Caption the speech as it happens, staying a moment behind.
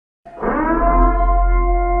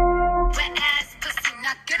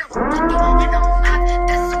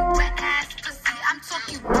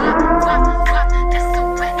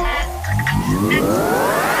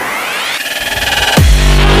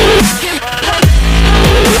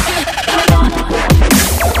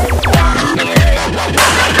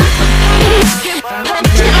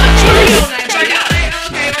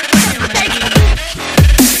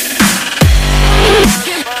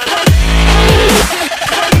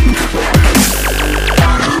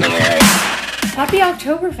happy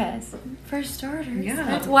Oktoberfest for starters. Yeah.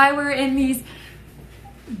 That's why we're in these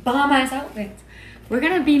bomb-ass outfits. We're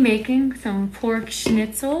gonna be making some pork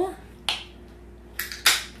schnitzel.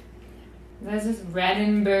 This is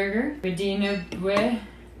Redenburger. Medina bread.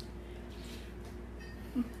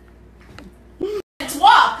 It's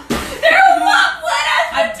wop! They're wop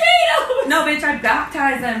lettuce potatoes! No, bitch, I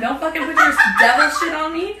baptized them. Don't fucking put your devil shit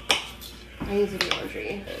on me. I need to do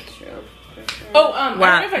laundry. That's true. Oh,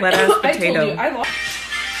 Wow, lettuce, I potato. told you, I lost.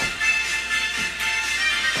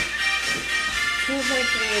 Feels like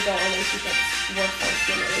we don't want to keep it workforce.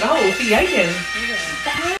 Oh, see, I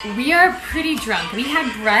can. We are pretty drunk. We had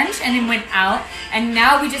brunch and then went out, and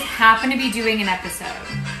now we just happen to be doing an episode.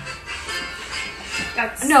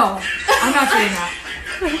 That's No, I'm not doing that.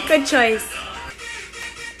 Good choice.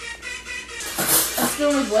 That's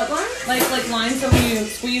filled with what line? Like lines that we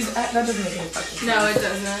squeeze. That doesn't make any fucking sense. No, it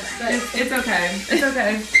doesn't. But It's okay. It's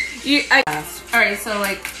okay. alright, so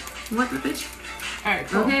like, What the bitch? alright,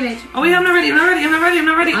 cool. Okay, bitch. Oh wait, I'm not ready. I'm not ready. I'm not ready. I'm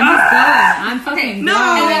not ready. I'm just going. I'm fucking No.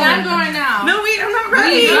 going. And then I'm going now. No, wait, I'm not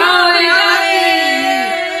ready.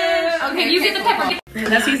 Okay, you get the pepper.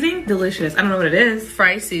 That seasoning, delicious. I don't know what it is.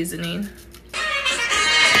 Fry seasoning.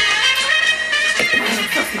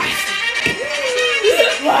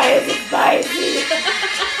 Why is it spicy?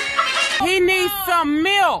 He needs some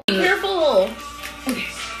milk. Careful.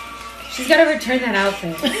 She's gotta return that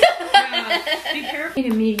outfit. Be careful.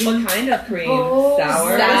 What What kind of cream? Oh,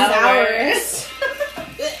 Sour. Sours.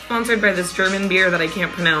 Sponsored by this German beer that I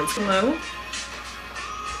can't pronounce. Hello?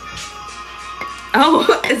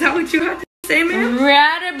 Oh, is that what you have to say, ma'am?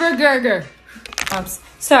 Redenburger. Oops.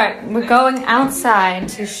 Sorry, we're going outside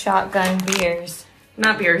to shotgun beers.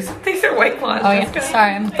 Not beers. These are White Claws. Oh yeah,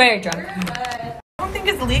 sorry, I'm very drunk. I don't think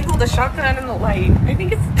it's legal to shotgun in the light. I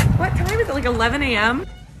think it's, what time is it? Like 11 a.m.?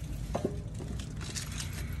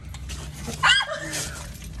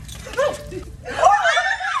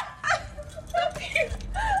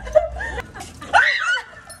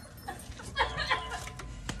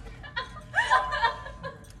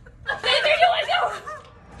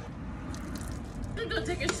 Go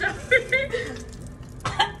take a shower.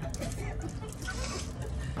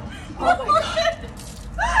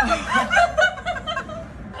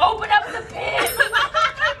 Open up the pit!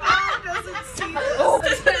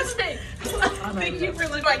 Thank you for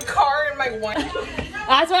leaving my car and my wine.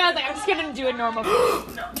 That's why I was like, I'm just gonna do a normal.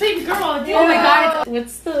 Big girl, dude. Oh my god,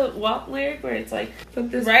 What's the WAP lyric where it's like, put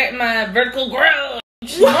this Right in my vertical garage.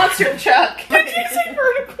 Monster truck. Did you say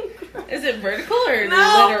vertical? Is it vertical or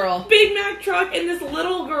No, literal? Big Mac truck in this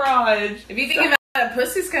little garage. If you think about it,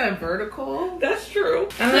 pussy's kind of vertical. That's true.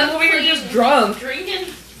 And then we were just drunk. Drinking.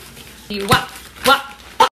 you wop, wop,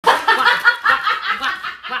 wop, wop, wop, wop,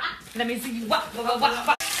 wop. Let me see you wop, wop, wop,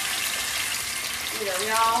 wop. You know, we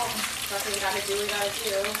all fucking gotta do what we gotta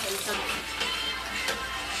do. And some...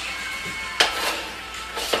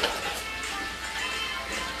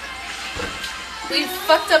 We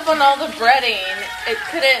fucked up on all the breading. It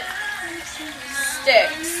couldn't stick,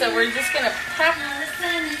 so we're just gonna pack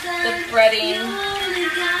the breading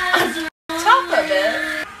on top of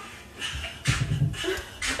it.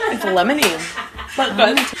 It's lemony. But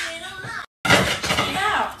good.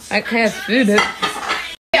 I can't food it.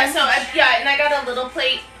 Yeah, so and I got a little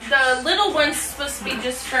plate. The little one's supposed to be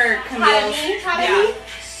just for Camille's. Yeah.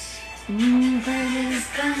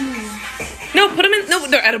 No, put them in. No,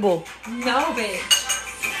 they're edible. No, bitch.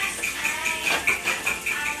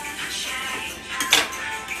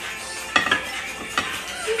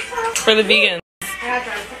 For the vegans.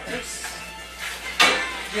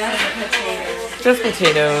 Just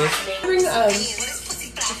potatoes. Bring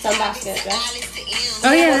some basket.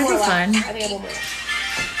 Oh yeah, that'd be fun. I think I will.